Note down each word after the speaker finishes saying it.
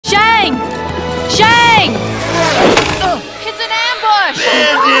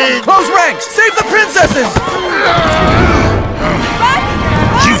Close ranks! Save the princesses!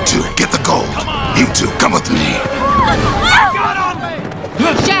 You two, get the gold. You two, come with me.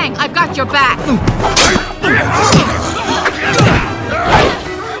 Shang, I've got your back.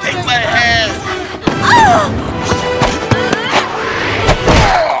 Take my hand.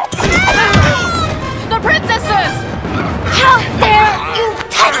 The princesses! How dare you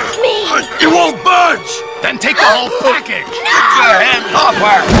touch me! You won't budge! Then take the whole package. Get your hands off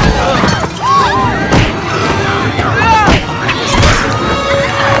her.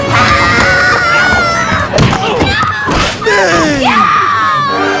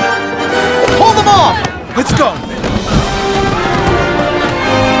 Hold them off! Let's go!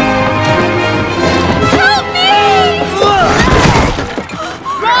 Help me!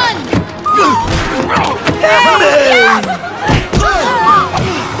 Run!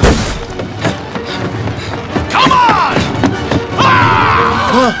 Come on!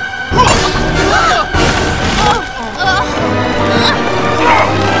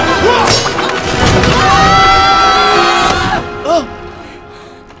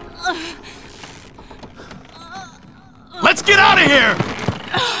 Let's get out of here!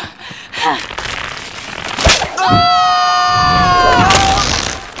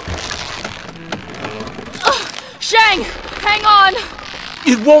 Shang, hang on!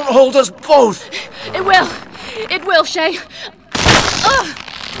 It won't hold us both! It will! It will, Shang!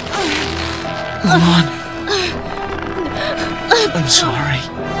 Mulan. I'm sorry.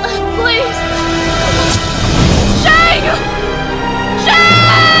 Please! Shang! Shang!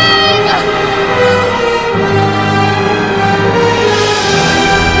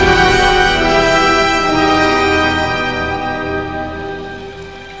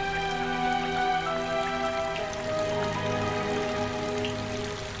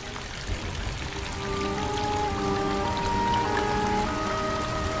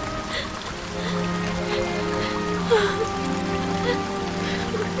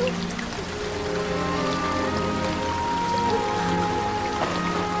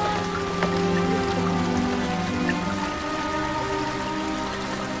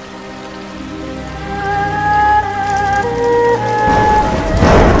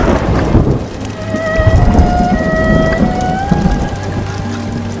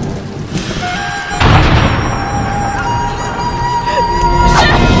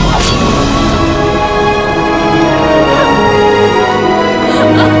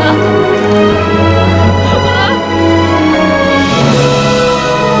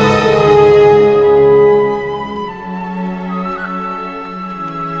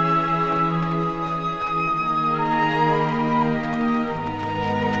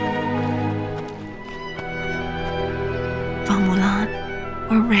 Mulan,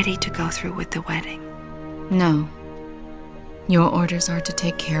 we're ready to go through with the wedding. No. Your orders are to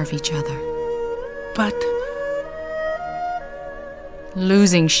take care of each other. But...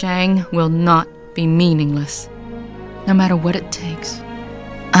 Losing Shang will not be meaningless. No matter what it takes,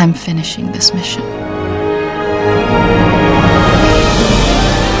 I'm finishing this mission.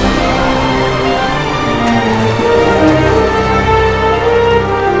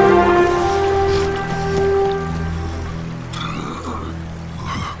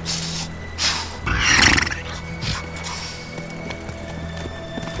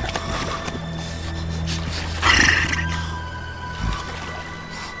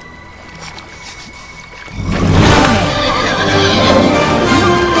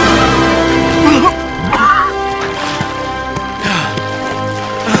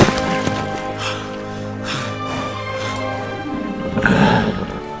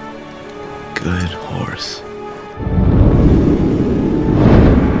 Good horse.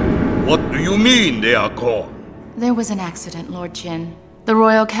 What do you mean they are gone? There was an accident, Lord Qin. The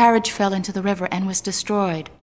royal carriage fell into the river and was destroyed.